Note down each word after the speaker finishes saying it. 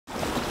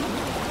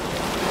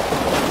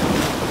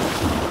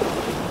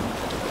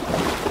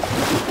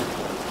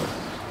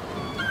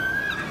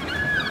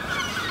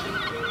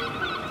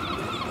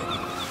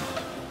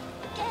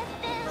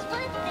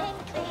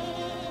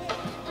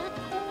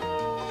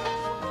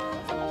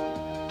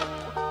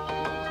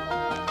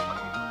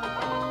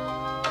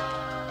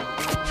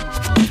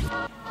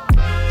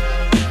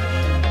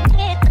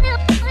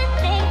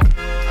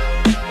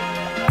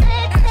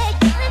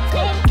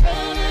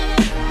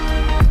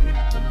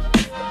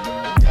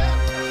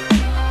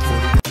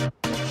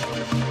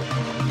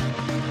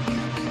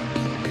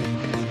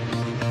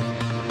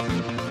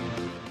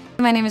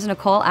My name is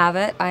Nicole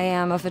Abbett. I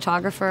am a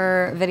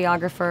photographer,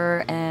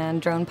 videographer,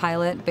 and drone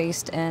pilot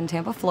based in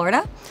Tampa,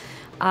 Florida.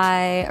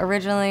 I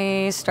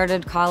originally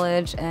started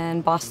college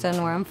in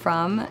Boston, where I'm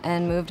from,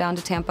 and moved down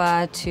to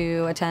Tampa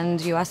to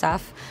attend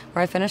USF,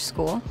 where I finished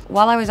school.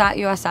 While I was at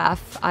USF,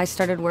 I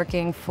started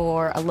working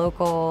for a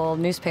local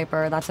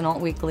newspaper that's an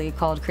alt-weekly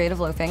called Creative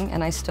Loafing,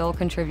 and I still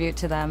contribute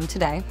to them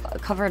today. I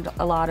covered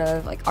a lot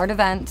of art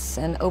events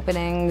and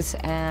openings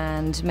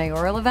and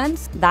mayoral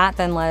events. That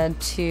then led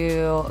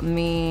to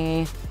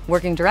me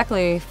working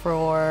directly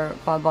for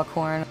Bob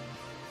Buckhorn.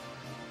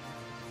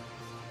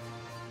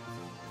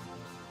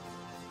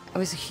 I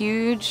was a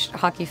huge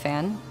hockey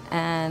fan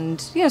and,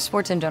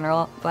 sports in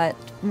general, but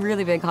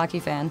really big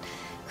hockey fan.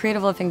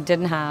 Creative Loafing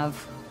didn't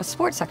have a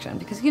sports section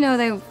because,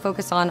 they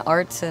focus on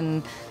arts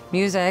and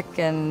music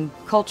and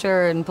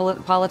culture and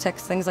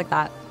politics, things like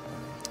that.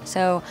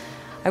 So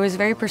I was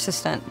very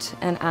persistent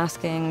in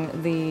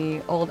asking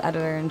the old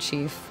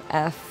editor-in-chief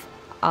if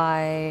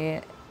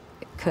I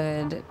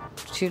could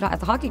shoot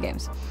at the hockey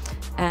games.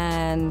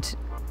 And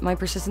my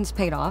persistence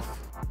paid off.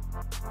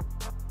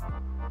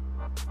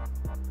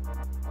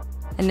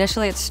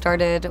 Initially, it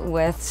started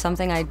with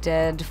something I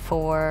did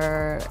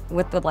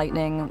with the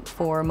Lightning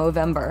for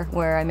Movember,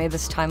 where I made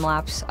this time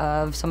lapse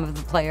of some of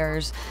the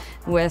players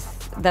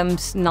with them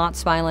not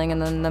smiling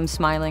and then them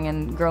smiling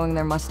and growing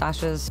their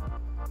mustaches.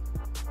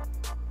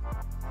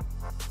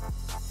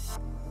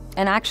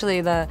 And actually,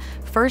 the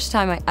first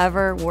time I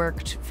ever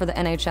worked for the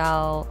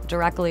NHL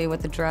directly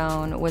with the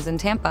drone was in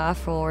Tampa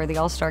for the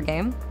All-Star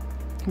game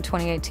in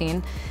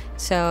 2018.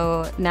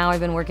 So now I've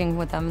been working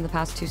with them the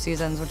past 2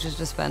 seasons, which has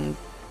just been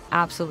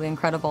absolutely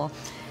incredible.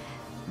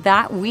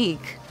 That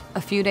week,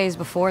 a few days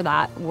before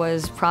that,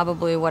 was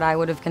probably what I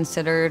would have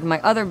considered my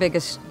other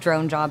biggest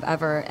drone job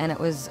ever, and it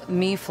was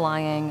me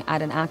flying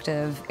at an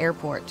active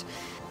airport.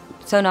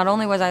 So not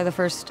only was I the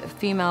first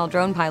female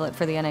drone pilot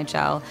for the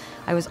NHL,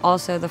 I was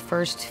also the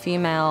first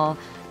female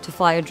to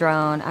fly a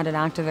drone at an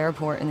active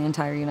airport in the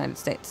entire United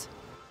States.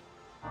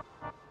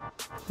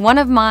 One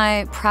of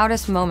my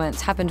proudest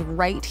moments happened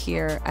right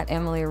here at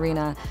Amalie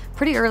Arena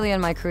pretty early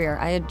in my career.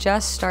 I had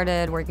just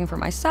started working for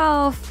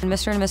myself, and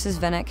Mr. and Mrs.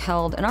 Vinnick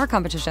held an art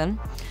competition.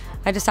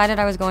 I decided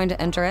I was going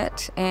to enter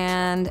it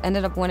and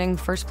ended up winning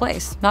first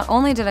place. Not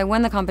only did I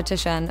win the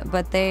competition,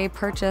 but they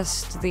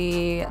purchased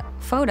the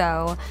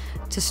photo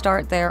to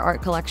start their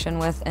art collection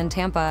with in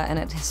Tampa, and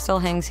it still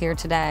hangs here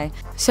today.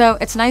 So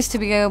it's nice to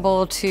be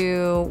able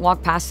to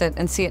walk past it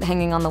and see it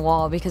hanging on the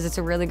wall because it's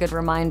a really good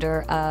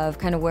reminder of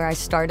kind of where I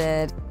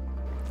started.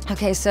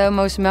 Okay, so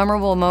most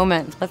memorable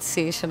moment. Let's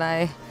see, should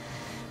I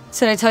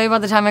tell you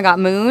about the time I got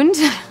mooned?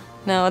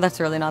 No, that's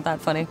really not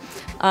that funny.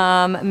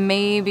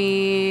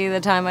 Maybe the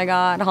time I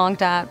got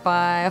honked at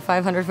by a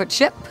 500-foot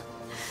ship.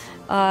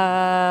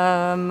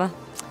 Oh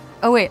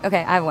wait,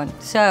 okay, I have one.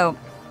 So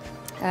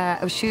I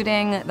was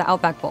shooting the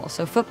Outback Bowl,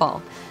 so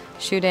football.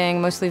 Shooting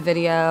mostly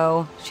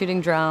video,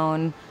 shooting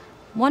drone.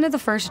 One of the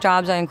first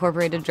jobs I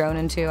incorporated drone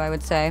into, I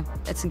would say.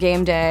 It's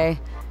game day.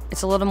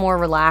 It's a little more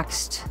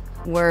relaxed.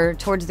 We're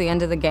towards the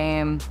end of the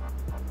game.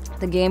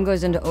 The game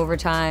goes into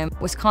overtime.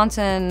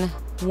 Wisconsin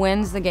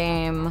wins the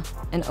game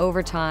in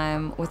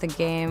overtime with a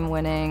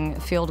game-winning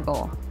field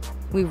goal.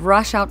 We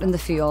rush out in the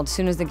field as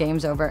soon as the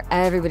game's over.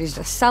 Everybody's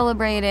just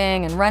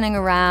celebrating and running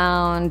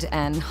around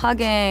and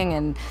hugging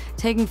and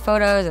taking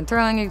photos and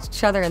throwing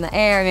each other in the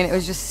air. I mean, it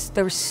was just,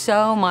 there was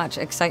so much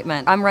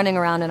excitement. I'm running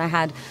around and I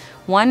had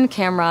one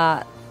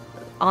camera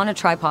on a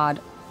tripod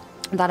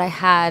that I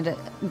had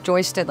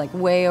joisted like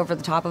way over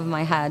the top of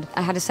my head.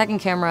 I had a second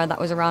camera that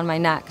was around my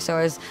neck, so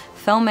I was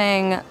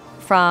filming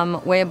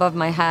from way above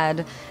my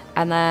head,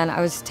 and then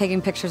I was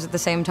taking pictures at the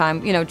same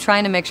time,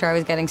 trying to make sure I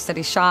was getting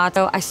steady shots.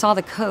 So I saw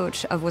the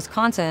coach of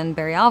Wisconsin,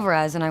 Barry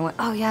Alvarez, and I went,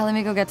 oh yeah, let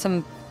me go get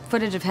some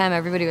footage of him.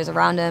 Everybody was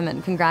around him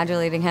and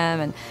congratulating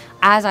him, and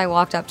as I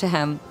walked up to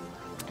him,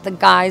 the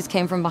guys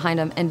came from behind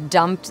him and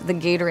dumped the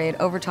Gatorade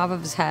over top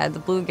of his head, the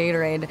blue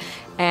Gatorade,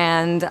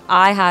 and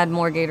I had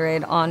more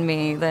Gatorade on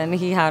me than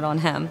he had on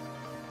him.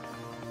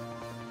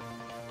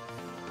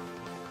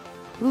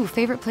 Ooh,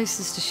 favorite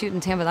places to shoot in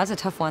Tampa, that's a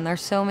tough one.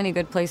 There's so many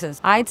good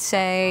places. I'd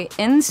say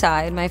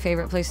inside, my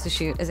favorite place to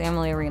shoot is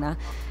Amalie Arena,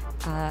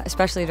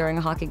 especially during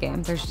a hockey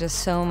game. There's just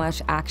so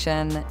much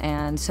action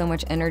and so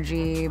much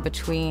energy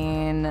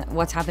between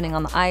what's happening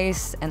on the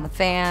ice and the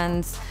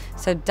fans.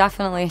 So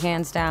definitely,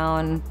 hands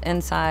down,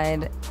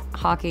 inside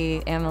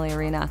hockey, Amalie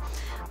Arena.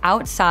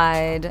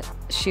 Outside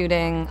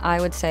shooting,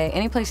 I would say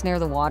any place near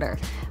the water.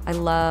 I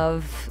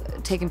love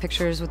taking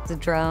pictures with the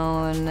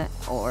drone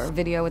or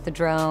video with the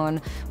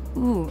drone.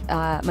 Ooh,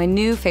 my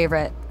new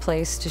favorite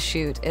place to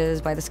shoot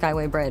is by the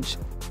Skyway Bridge.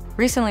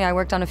 Recently, I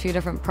worked on a few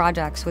different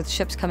projects with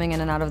ships coming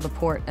in and out of the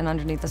port and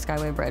underneath the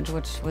Skyway Bridge,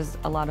 which was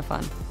a lot of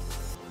fun.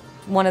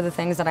 one of the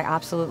things that I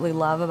absolutely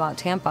love about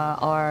Tampa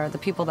are the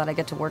people that I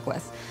get to work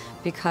with,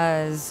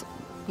 because,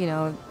 you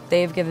know,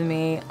 they've given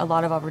me a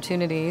lot of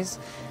opportunities,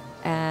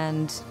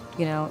 and,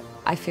 you know,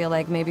 I feel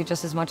like maybe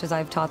just as much as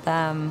I've taught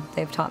them,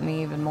 they've taught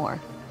me even more.